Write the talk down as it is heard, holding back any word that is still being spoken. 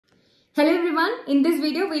Hello everyone, in this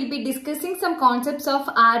video we'll be discussing some concepts of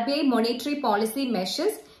RBI monetary policy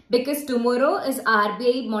measures because tomorrow is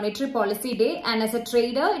RBI Monetary Policy Day and as a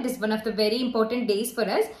trader it is one of the very important days for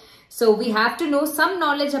us. So we have to know some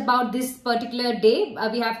knowledge about this particular day.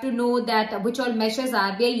 We have to know that which all measures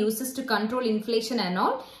RBI uses to control inflation and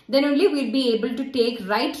all. Then only we'll be able to take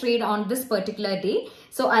right trade on this particular day.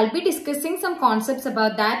 So I'll be discussing some concepts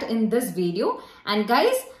about that in this video. And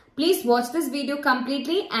guys, please watch this video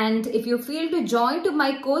completely, and if you feel to join to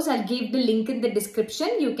my course, I'll give the link in the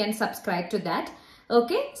description. You can subscribe to that.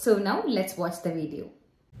 Okay, so now let's watch the video.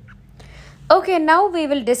 Okay, now we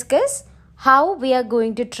will discuss how we are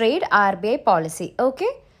going to trade RBI policy.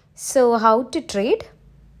 Okay, so how to trade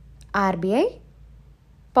RBI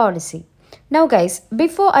policy. Now guys,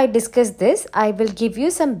 before I discuss this, I will give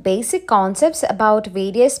you some basic concepts about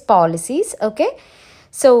various policies. Okay.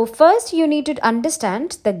 So first you need to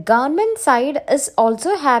understand the government side is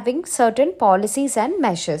also having certain policies and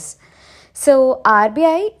measures. So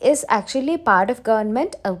RBI is actually part of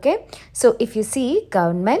government. Okay. So if you see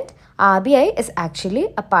government, RBI is actually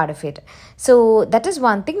a part of it. So that is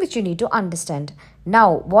one thing which you need to understand.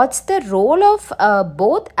 Now, what's the role of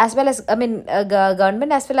both as well as,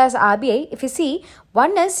 government as well as RBI? If you see,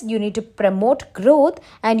 one is you need to promote growth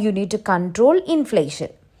and you need to control inflation.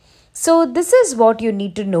 So this is what you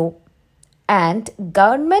need to know, and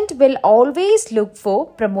government will always look for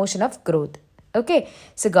promotion of growth. Okay,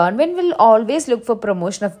 so government will always look for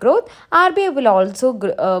promotion of growth. RBI will also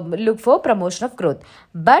look for promotion of growth.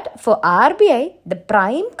 But for RBI, the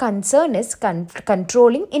prime concern is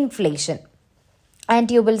controlling inflation. And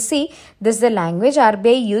you will see this is the language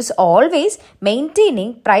RBI use always.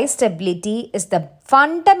 Maintaining price stability is the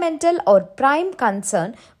fundamental or prime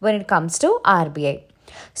concern when it comes to RBI.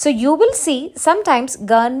 So you will see sometimes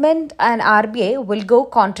government and RBI will go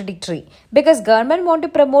contradictory because government want to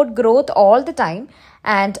promote growth all the time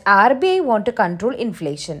and RBI want to control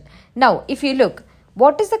inflation. Now, if you look,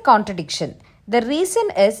 what is the contradiction? The reason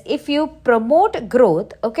is if you promote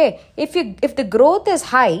growth, okay, if the growth is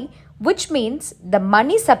high, which means the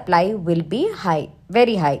money supply will be high,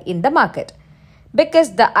 very high in the market,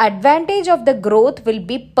 because the advantage of the growth will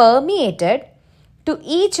be permeated to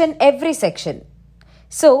each and every section.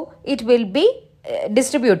 So it will be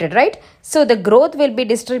distributed, right? So the growth will be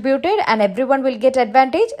distributed and everyone will get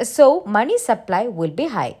advantage. So money supply will be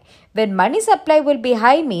high. When money supply will be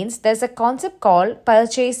high means there's a concept called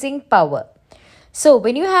purchasing power. So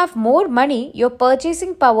when you have more money, your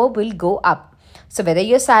purchasing power will go up. So whether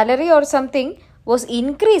your salary or something was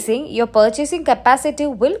increasing, your purchasing capacity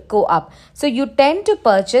will go up. So you tend to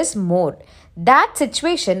purchase more. That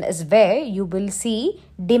situation is where you will see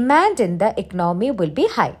demand in the economy will be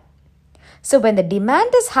high. So when the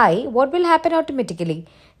demand is high, what will happen automatically?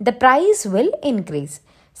 The price will increase.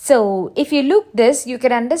 So if you look this, you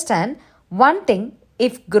can understand one thing.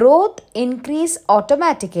 If growth increase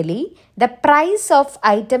automatically, the price of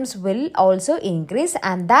items will also increase,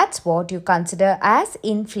 and that's what you consider as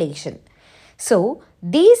inflation. So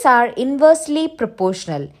these are inversely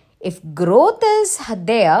proportional. If growth is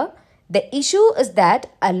there, the issue is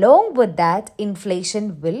that along with that,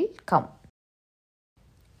 inflation will come.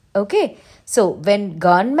 Okay, so when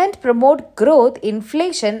government promote growth,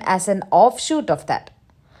 inflation as an offshoot of that.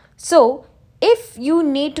 So if you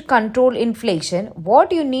need to control inflation,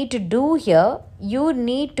 what you need to do here, you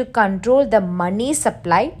need to control the money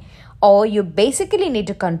supply, or you basically need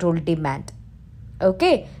to control demand.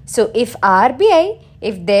 Okay, so if RBI,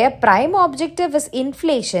 if their prime objective is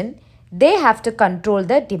inflation, they have to control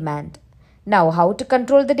the demand. Now, how to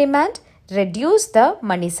control the demand? Reduce the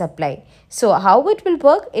money supply. So, how it will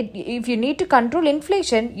work? If you need to control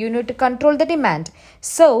inflation, you need to control the demand.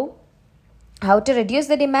 So, how to reduce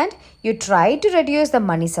the demand? You try to reduce the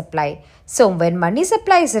money supply. So, when money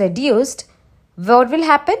supply is reduced, what will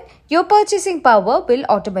happen? Your purchasing power will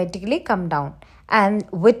automatically come down. And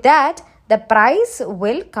with that, the price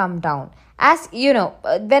will come down. As you know,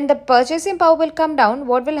 when the purchasing power will come down,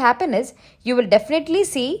 what will happen is you will definitely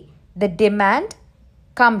see the demand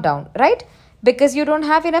come down, right? Because you don't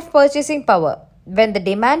have enough purchasing power. When the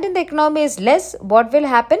demand in the economy is less, what will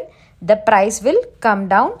happen? The price will come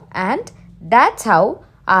down, and that's how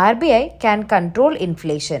RBI can control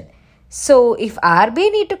inflation. So if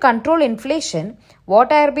RBI need to control inflation, what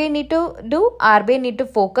RBI need to do? RBI need to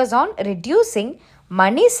focus on reducing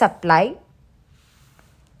money supply.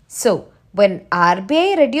 So when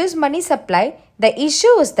RBI reduce money supply, the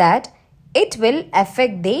issue is that it will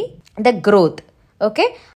affect the growth.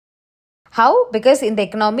 Okay. How? Because in the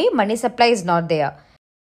economy, money supply is not there.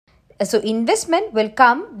 So investment will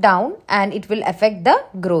come down and it will affect the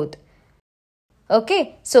growth.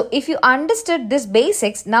 Okay, so if you understood this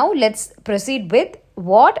basics, now let's proceed with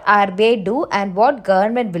what RBI do and what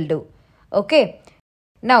government will do. Okay,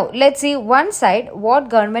 now let's see one side what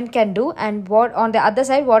government can do and what on the other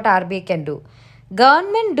side what RBI can do.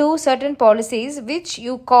 Government do certain policies which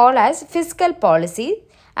you call as fiscal policy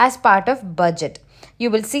as part of budget. You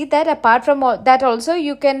will see that apart from that also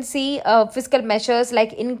you can see fiscal measures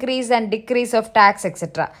like increase and decrease of tax,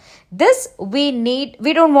 etc. This we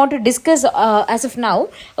don't want to discuss as of now.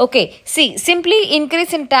 Okay, see, simply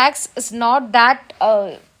increase in tax is not that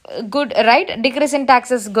good, right? Decrease in tax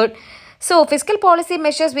is good. So fiscal policy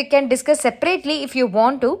measures we can discuss separately if you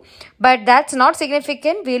want to, but that's not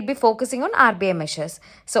significant. We'll be focusing on RBI measures.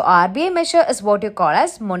 So RBI measure is what you call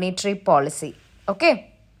as monetary policy. Okay.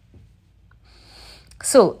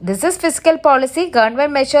 So this is fiscal policy.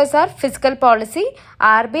 Government measures are fiscal policy.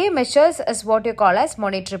 RBI measures is what you call as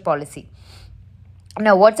monetary policy.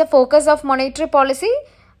 Now, what's the focus of monetary policy?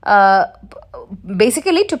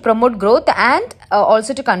 Basically to promote growth and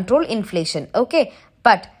also to control inflation. Okay,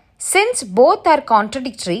 but since both are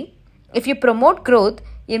contradictory, if you promote growth,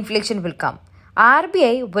 inflation will come.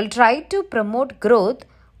 RBI will try to promote growth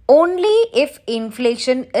only if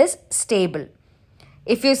inflation is stable.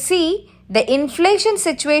 If you see the inflation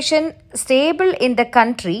situation stable in the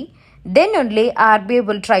country, then only RBI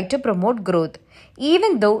will try to promote growth,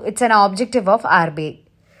 even though it's an objective of RBI.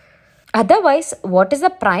 Otherwise, what is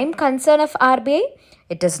the prime concern of RBI?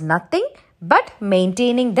 It is nothing but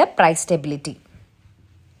maintaining the price stability.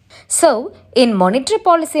 So, in monetary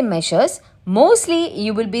policy measures, mostly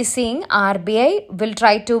you will be seeing RBI will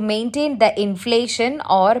try to maintain the inflation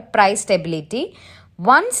or price stability.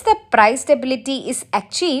 Once the price stability is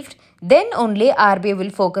achieved, then only RBI will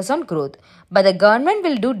focus on growth. But the government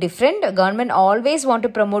will do different. Government always want to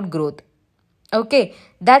promote growth. Okay,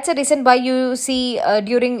 that's a reason why you see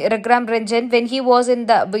during Raghuram Ranjan, when he was the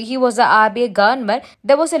RBI governor,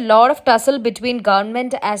 there was a lot of tussle between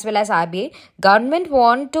government as well as RBI. Government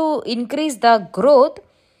want to increase the growth,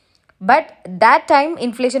 but that time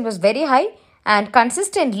inflation was very high and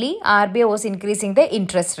consistently RBI was increasing the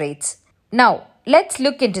interest rates. Now, let's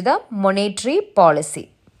look into the monetary policy.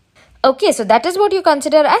 Okay, so that is what you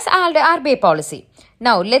consider as RBI policy.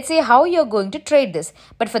 Now, let's see how you're going to trade this.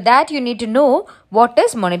 But for that, you need to know what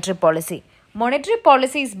is monetary policy. Monetary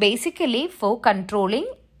policy is basically for controlling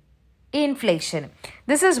inflation.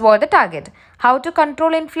 This is what the target. How to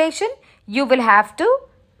control inflation? You will have to,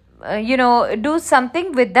 do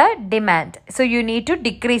something with the demand. So, you need to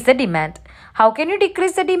decrease the demand. How can you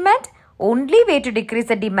decrease the demand? Only way to decrease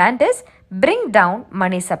the demand is bring down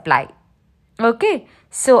money supply. Okay,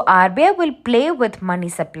 so RBI will play with money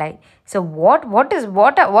supply. So what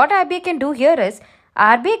RBI can do here is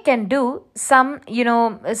RBI can do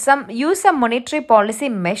use some monetary policy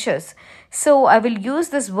measures. So I will use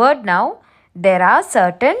this word now. There are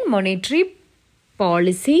certain monetary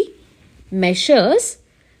policy measures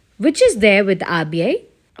which is there with RBI.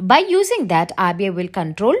 By using that, RBI will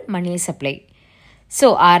control money supply.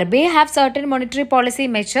 So RBI have certain monetary policy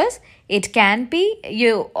measures. It can be,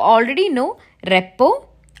 you already know, repo,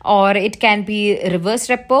 or it can be reverse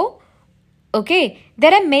repo. Okay,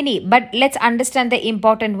 there are many, but let's understand the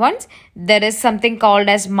important ones. There is something called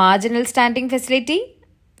as marginal standing facility.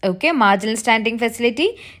 Okay, marginal standing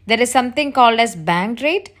facility. There is something called as bank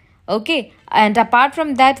rate. Okay, and apart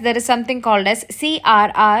from that, there is something called as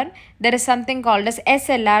CRR. There is something called as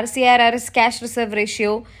SLR. CRR is cash reserve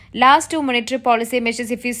ratio. Last two monetary policy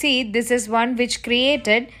measures, if you see, this is one which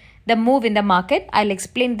created the move in the market. I'll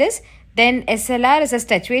explain this. Then SLR is a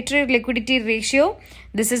statutory liquidity ratio.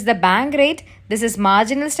 This is the bank rate. This is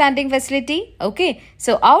marginal standing facility. Okay,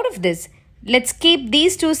 so out of this, let's keep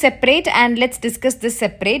these two separate and let's discuss this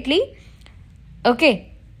separately. Okay.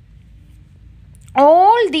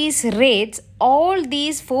 All these rates, all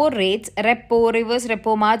these four rates, repo, reverse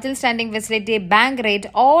repo, marginal standing facility, bank rate,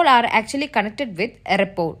 all are actually connected with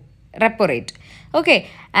repo rate. Okay,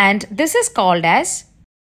 and this is called as,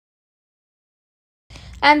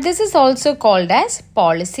 and this is also called as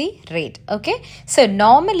policy rate. Okay, so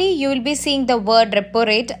normally you will be seeing the word repo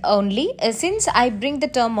rate only. Since I bring the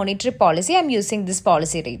term monetary policy, I am using this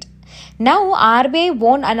policy rate. Now, RBI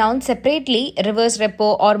won't announce separately reverse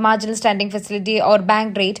repo or marginal standing facility or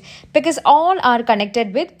bank rate because all are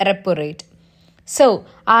connected with repo rate. So,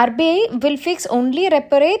 RBI will fix only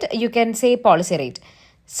repo rate, you can say policy rate.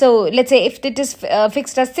 So, let's say if it is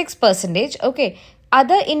fixed as 6%, okay,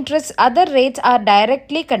 other rates are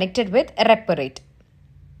directly connected with repo rate.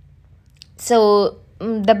 So,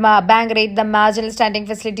 bank rate, the marginal standing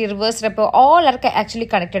facility, reverse repo, all are actually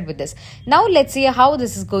connected with this. Now let's see how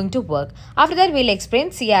this is going to work. After that, we'll explain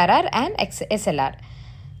CRR and SLR.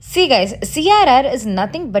 See guys, CRR is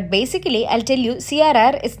nothing but basically, I'll tell you,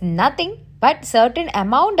 CRR is nothing but certain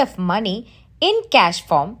amount of money in cash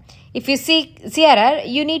form. If you see CRR,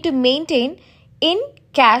 you need to maintain in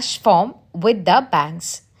cash form with the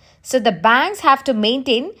banks. So the banks have to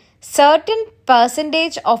maintain certain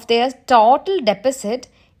percentage of their total deposit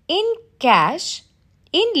in cash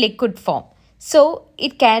in liquid form. So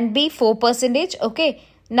it can be 4%. Okay.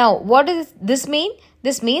 Now what does this mean?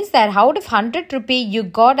 This means that out of 100 rupee you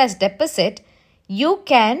got as deposit, you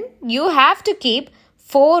have to keep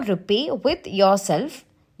 4 rupee with yourself.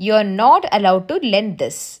 You are not allowed to lend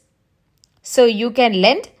this. So you can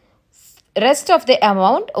lend rest of the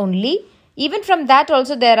amount only. Even from that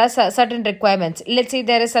also there are certain requirements. Let's say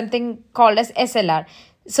there is something called as SLR.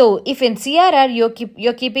 So if in CRR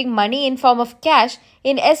you're keeping money in form of cash,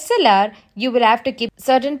 in SLR you will have to keep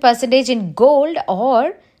certain percentage in gold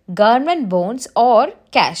or government bonds or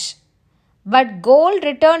cash. But gold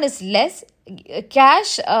return is less.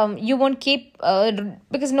 Cash you won't keep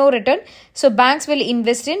because no return. So banks will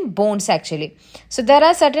invest in bonds actually. So there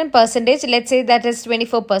are certain percentage, let's say that is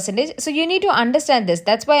 24%. So you need to understand this.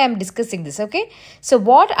 That's why I'm discussing this. Okay. So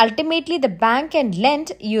what ultimately the bank can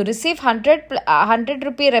lend, you receive 100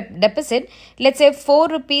 rupee deposit. Let's say 4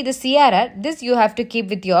 rupee the CRR. This you have to keep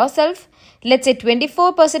with yourself. Let's say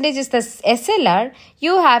 24% is the SLR.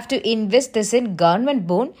 You have to invest this in government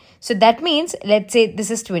bond. So that means, let's say this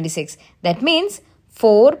is 26. That means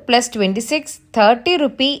 4 plus 26, 30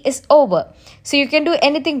 rupee is over. So you can do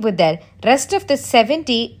anything with that. Rest of the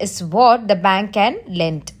 70 is what the bank can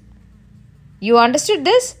lend. You understood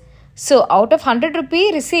this? So out of 100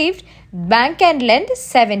 rupee received, bank can lend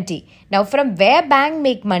 70. Now from where bank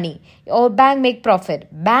make money or bank make profit?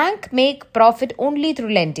 Bank make profit only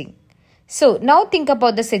through lending. So now think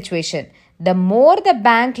about the situation. The more the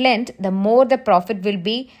bank lend, the more the profit will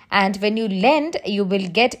be. And when you lend, you will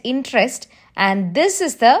get interest. And this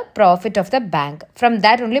is the profit of the bank. From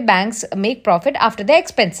that only banks make profit after the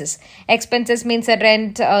expenses. Expenses means a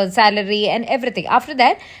rent, salary and everything. After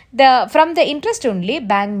that, from the interest only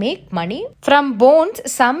bank make money. From bonds,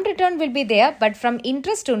 some return will be there. But from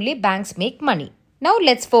interest only banks make money. Now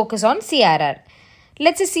let's focus on CRR.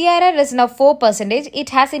 Let's say CRR is now 4%. It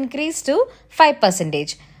has increased to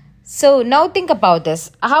 5%. So now think about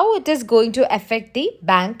this. How it is going to affect the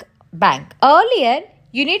bank. Earlier,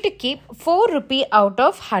 you need to keep 4 rupee out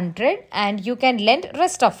of 100 and you can lend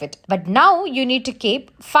rest of it. But now you need to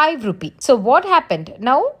keep 5 rupee. So what happened?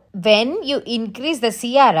 Now when you increase the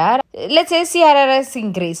CRR, let's say CRR has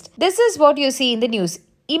increased. This is what you see in the news.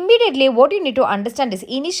 Immediately what you need to understand is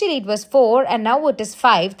initially it was 4 and now it is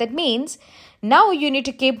 5. That means now you need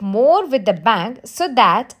to keep more with the bank so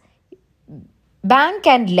that bank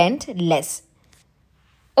can lend less.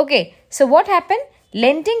 Okay, so what happened?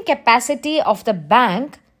 Lending capacity of the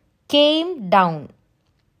bank came down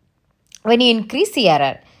when you increase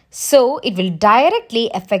CRR. So it will directly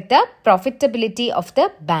affect the profitability of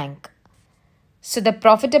the bank. So the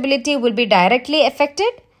profitability will be directly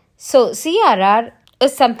affected. So CRR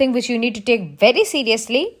is something which you need to take very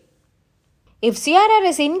seriously. If CRR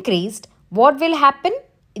is increased, what will happen?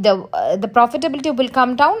 The profitability will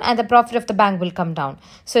come down and the profit of the bank will come down.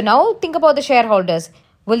 So now think about the shareholders.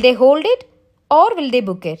 Will they hold it or will they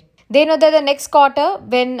book it? They know that the next quarter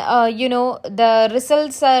when the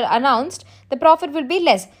results are announced, the profit will be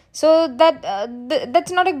less. So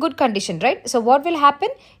that's not a good condition, right? So what will happen?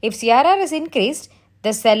 If CRR is increased,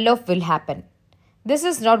 the sell-off will happen. This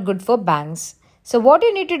is not good for banks. So what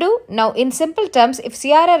you need to do now in simple terms, if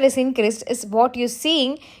CRR is increased, is what you're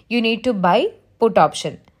seeing, you need to buy put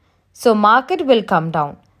option. So market will come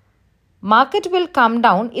down. Market will come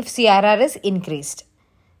down if CRR is increased.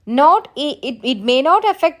 It may not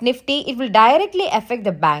affect Nifty, it will directly affect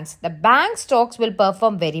the banks. The bank stocks will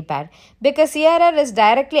perform very bad because CRR is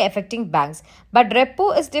directly affecting banks. But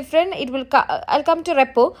Repo is different. I'll come to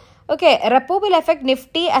Repo. Okay, Repo will affect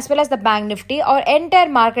Nifty as well as the Bank Nifty or entire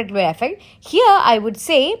market will affect. Here I would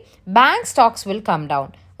say bank stocks will come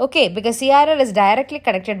down. Okay, because CRR is directly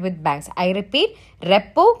connected with banks. I repeat,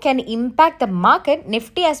 Repo can impact the market,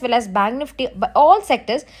 Nifty as well as Bank Nifty, but all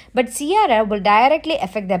sectors. But CRR will directly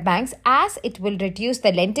affect the banks as it will reduce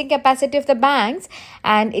the lending capacity of the banks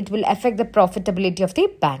and it will affect the profitability of the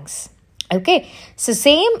banks. Okay, so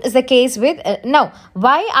same is the case with, now,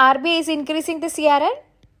 why RBI is increasing the CRR?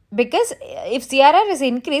 Because if CRR is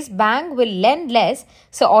increased, bank will lend less.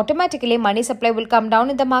 So automatically money supply will come down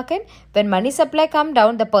in the market. When money supply come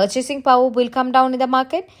down, the purchasing power will come down in the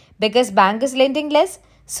market because bank is lending less.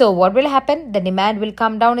 So what will happen? The demand will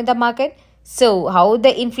come down in the market. So how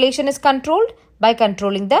the inflation is controlled? By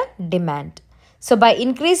controlling the demand. So by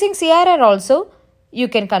increasing CRR also, you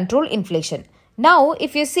can control inflation. Now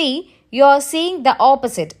if you see, you are seeing the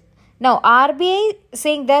opposite. Now RBI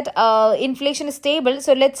saying that inflation is stable,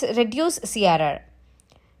 so let's reduce CRR.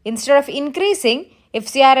 Instead of increasing, if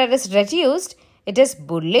CRR is reduced, it is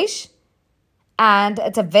bullish and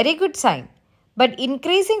it's a very good sign. But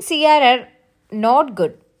increasing CRR, not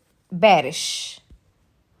good, bearish.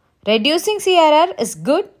 Reducing CRR is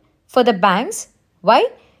good for the banks. Why?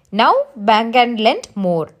 Now bank can lend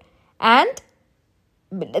more and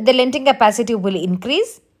the lending capacity will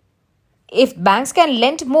increase. If banks can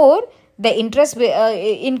lend more, the interest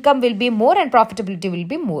income will be more and profitability will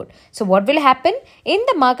be more. So what will happen in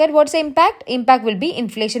the market? What's the impact? Impact will be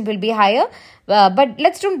inflation will be higher. But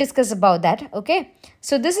let's don't discuss about that. Okay.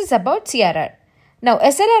 So this is about CRR. Now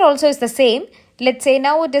SLR also is the same. Let's say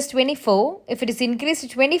now it is 24. If it is increased to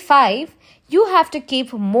 25, you have to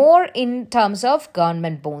keep more in terms of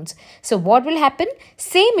government bonds. So what will happen?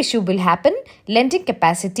 Same issue will happen. Lending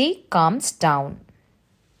capacity comes down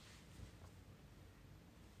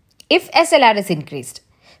if SLR is increased.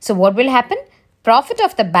 So what will happen? Profit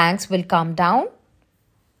of the banks will come down.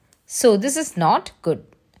 So this is not good.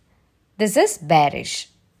 This is bearish.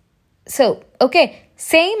 So, okay,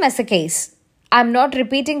 same as a case. I'm not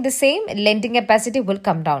repeating the same. Lending capacity will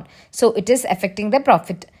come down. So it is affecting the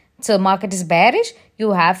profit. So market is bearish.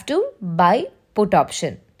 You have to buy put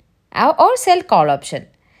option or sell call option.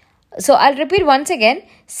 So I'll repeat once again.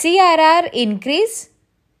 CRR increase,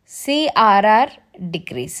 CRR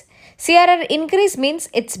decrease. CRR increase means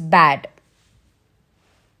it's bad.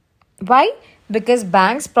 Why? Because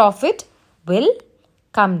bank's profit will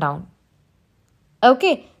come down.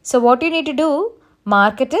 Okay, so what you need to do,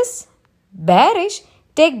 market is bearish,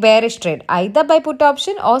 take bearish trade either by put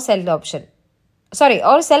option or sell option.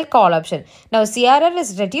 Or sell call option. Now CRR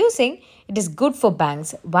is reducing, it is good for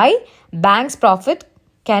banks. Why? Bank's profit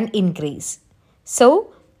can increase.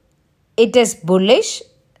 So it is bullish.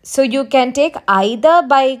 So you can take either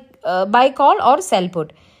buy call or sell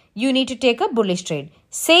put. You need to take a bullish trade.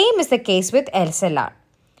 Same is the case with SLR.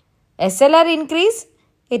 SLR increase,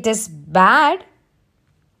 it is bad.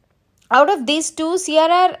 Out of these two,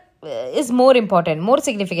 CRR is more important, more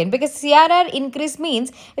significant, because CRR increase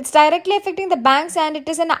means it's directly affecting the banks and it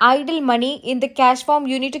is an idle money in the cash form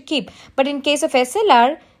you need to keep. But in case of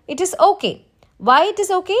SLR, it is okay. Why it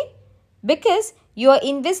is okay? Because you are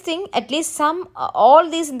investing at least all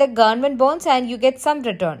these in the government bonds and you get some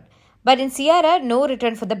return. But in CRR, no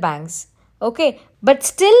return for the banks. Okay. But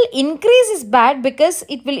still increase is bad because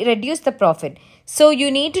it will reduce the profit. So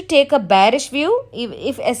you need to take a bearish view.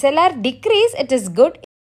 If SLR decrease, it is good.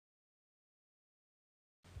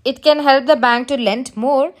 It can help the bank to lend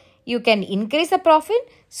more. You can increase the profit.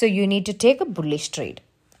 So you need to take a bullish trade.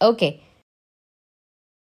 Okay.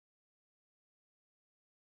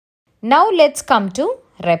 Now let's come to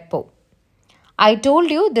repo. I told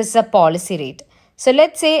you this is a policy rate. So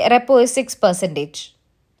let's say repo is 6%.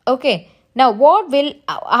 Okay. Now what will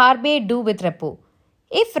RBI do with repo?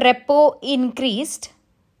 If repo increased,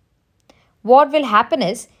 what will happen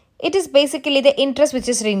is, it is basically the interest which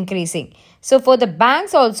is increasing. So for the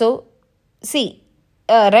banks also, see,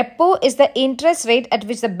 repo is the interest rate at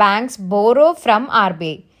which the banks borrow from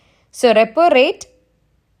RBI. So repo rate,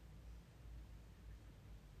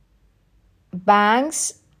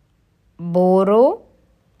 banks borrow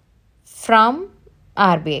from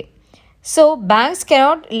RBI. So banks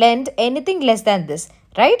cannot lend anything less than this,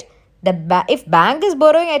 right? If bank is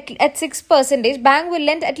borrowing at 6%, bank will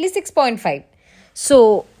lend at least 6.5.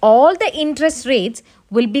 So all the interest rates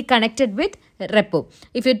will be connected with repo.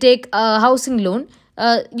 If you take a housing loan,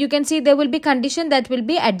 you can see there will be condition that will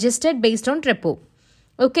be adjusted based on repo.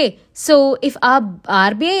 Okay, so if our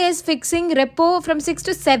RBI is fixing repo from 6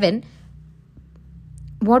 to 7,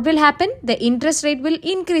 what will happen? The interest rate will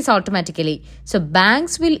increase automatically. So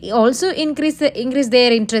banks will also increase their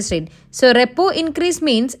interest rate. So repo increase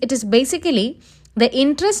means it is basically the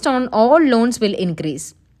interest on all loans will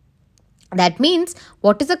increase. That means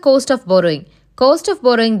what is the cost of borrowing? Cost of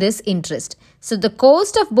borrowing this interest. So the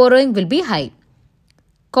cost of borrowing will be high.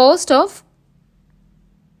 Cost of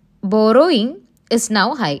borrowing is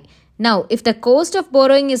now high. Now if the cost of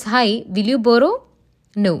borrowing is high, will you borrow?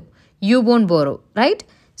 No, you won't borrow, right?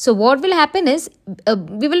 So what will happen is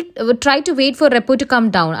we will try to wait for repo to come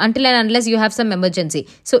down until and unless you have some emergency.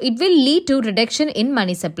 So it will lead to reduction in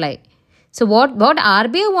money supply. So what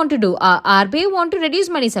RBI want to do? RBI want to reduce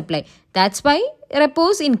money supply. That's why repo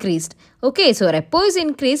is increased. Okay, so repo is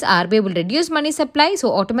increased, RBI will reduce money supply.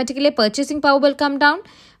 So automatically purchasing power will come down.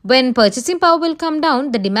 When purchasing power will come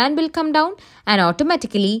down, the demand will come down and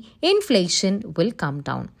automatically inflation will come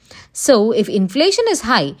down. So if inflation is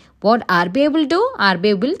high, what RBI will do?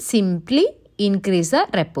 RBI will simply increase the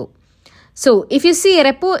repo. So if you see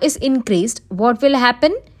repo is increased, what will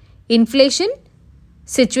happen? Inflation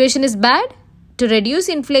situation is bad. To reduce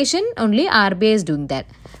inflation, only RBI is doing that.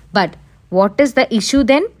 But what is the issue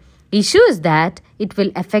then? Issue is that it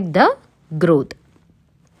will affect the growth.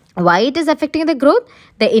 Why it is affecting the growth?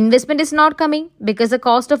 The investment is not coming because the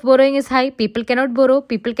cost of borrowing is high. People cannot borrow.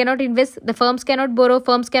 People cannot invest. The firms cannot borrow.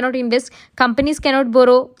 Firms cannot invest. Companies cannot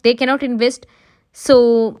borrow. They cannot invest.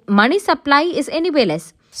 So money supply is anyway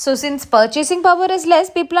less. So since purchasing power is less,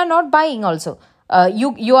 people are not buying also.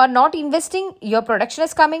 You are not investing. Your production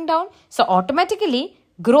is coming down. So automatically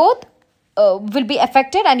growth will be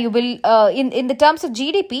affected, and you will in the terms of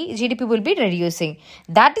GDP will be reducing.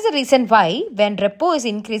 That is the reason why when repo is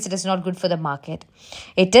increased, it is not good for the market.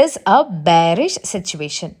 It is a bearish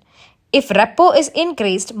situation. If repo is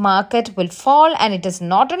increased, market will fall, and it is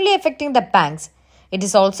not only affecting the banks, it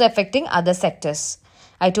is also affecting other sectors.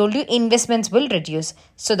 I told you investments will reduce.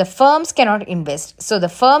 So the firms cannot invest. So the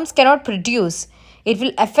firms cannot produce. It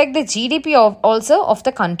will affect the GDP also of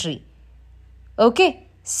the country. Okay.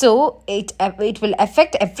 So it will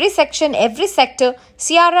affect every section, every sector.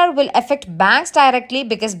 CRR will affect banks directly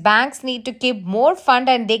because banks need to keep more fund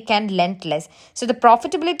and they can lend less. So the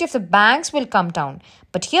profitability of the banks will come down.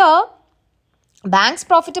 But here, banks'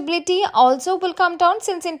 profitability also will come down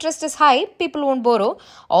since interest is high. People won't borrow.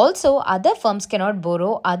 Also, other firms cannot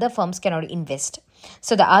borrow. Other firms cannot invest.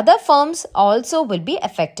 So the other firms also will be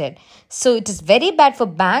affected. So it is very bad for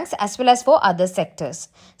banks as well as for other sectors.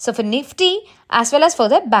 So for Nifty as well as for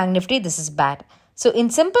the Bank Nifty, this is bad. So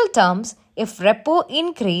in simple terms, if repo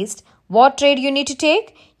increased, what trade you need to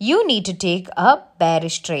take? You need to take a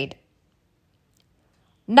bearish trade.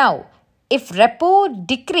 Now, if repo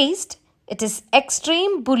decreased, it is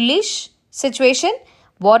extreme bullish situation.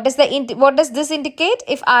 What does this indicate?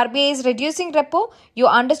 If RBI is reducing repo, you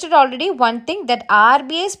understood already one thing, that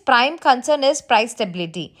RBI's prime concern is price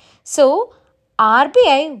stability. So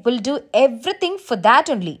RBI will do everything for that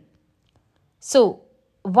only. So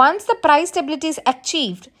once the price stability is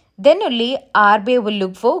achieved, then only RBI will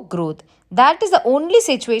look for growth. That is the only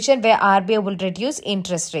situation where RBI will reduce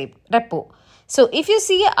interest rate, repo. So if you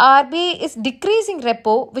see RBI is decreasing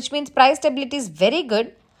repo, which means price stability is very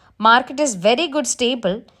good, market is very good,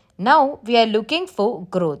 stable. Now we are looking for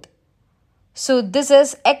growth. So this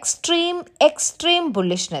is extreme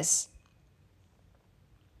bullishness.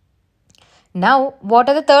 Now what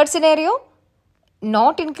are the third scenario?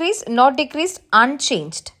 Not increased, not decreased,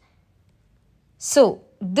 unchanged. So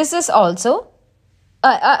this is also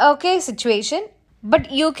okay situation.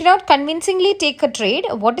 But you cannot convincingly take a trade.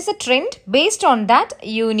 What is the trend? Based on that,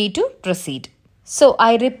 you need to proceed. So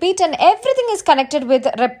I repeat, and everything is connected with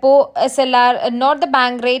repo, SLR, not the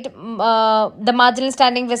bank rate, the marginal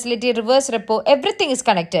standing facility, reverse repo, everything is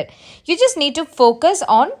connected. You just need to focus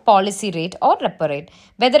on policy rate or repo rate,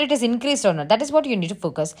 whether it is increased or not. That is what you need to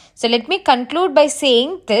focus. So let me conclude by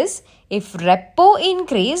saying this. If repo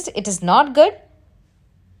increased, it is not good,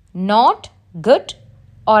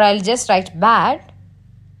 or I'll just write bad.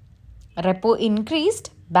 Repo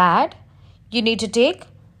increased, bad. You need to take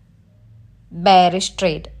bearish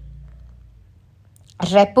trade.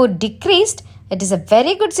 Repo decreased, it is a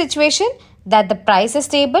very good situation that the price is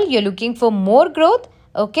stable. You're looking for more growth.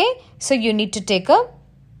 Okay, so you need to take a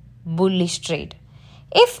bullish trade.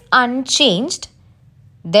 If unchanged,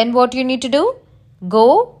 then what you need to do?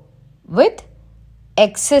 Go with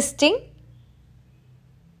existing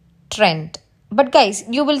trend. But guys,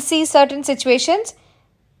 you will see certain situations,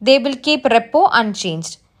 they will keep repo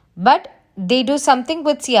unchanged, but they do something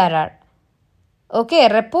with CRR. Okay,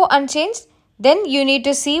 repo unchanged, then you need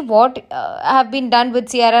to see what have been done with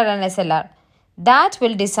CRR and SLR. That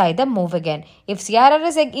will decide the move again. If CRR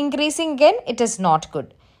is increasing again, it is not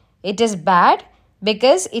good. It is bad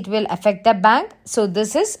because it will affect the bank. So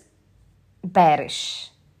this is bearish.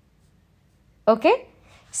 Okay,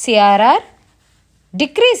 CRR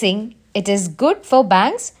decreasing, it is good for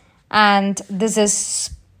banks, and this is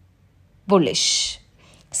bullish.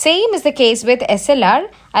 Same is the case with SLR.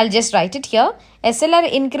 I'll just write it here. SLR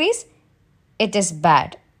increase, it is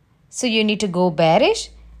bad. So you need to go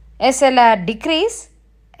bearish. SLR decrease,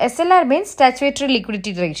 SLR means statutory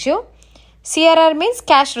liquidity ratio. CRR means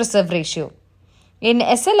cash reserve ratio. In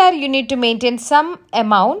SLR, you need to maintain some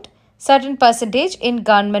amount, certain percentage in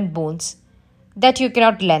government bonds that you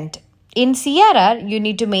cannot lend. In CRR, you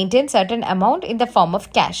need to maintain certain amount in the form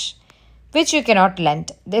of cash, which you cannot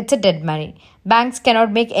lend. It's a dead money. Banks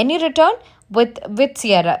cannot make any return with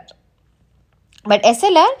CRR. But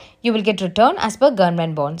SLR, you will get return as per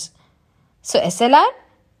government bonds. So SLR,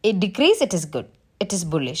 it decrease, it is good. It is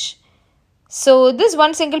bullish. So this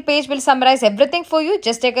one single page will summarize everything for you.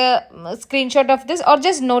 Just take a screenshot of this or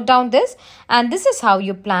just note down this. And this is how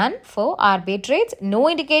you plan for RBI trades. No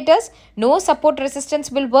indicators, no support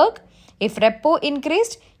resistance will work. If repo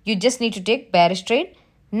increased, you just need to take bearish trade.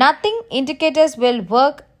 Nothing indicators will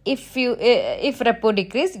work. If repo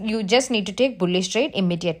decrease, you just need to take bullish trade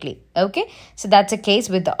immediately. Okay, so that's a case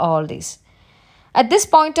with all these. At this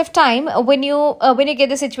point of time, when you get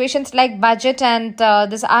the situations like budget and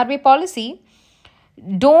this RBI policy,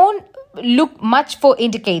 don't look much for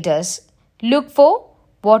indicators. Look for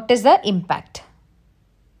what is the impact.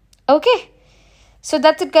 Okay, so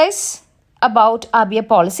that's it, guys, about RBI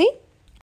policy.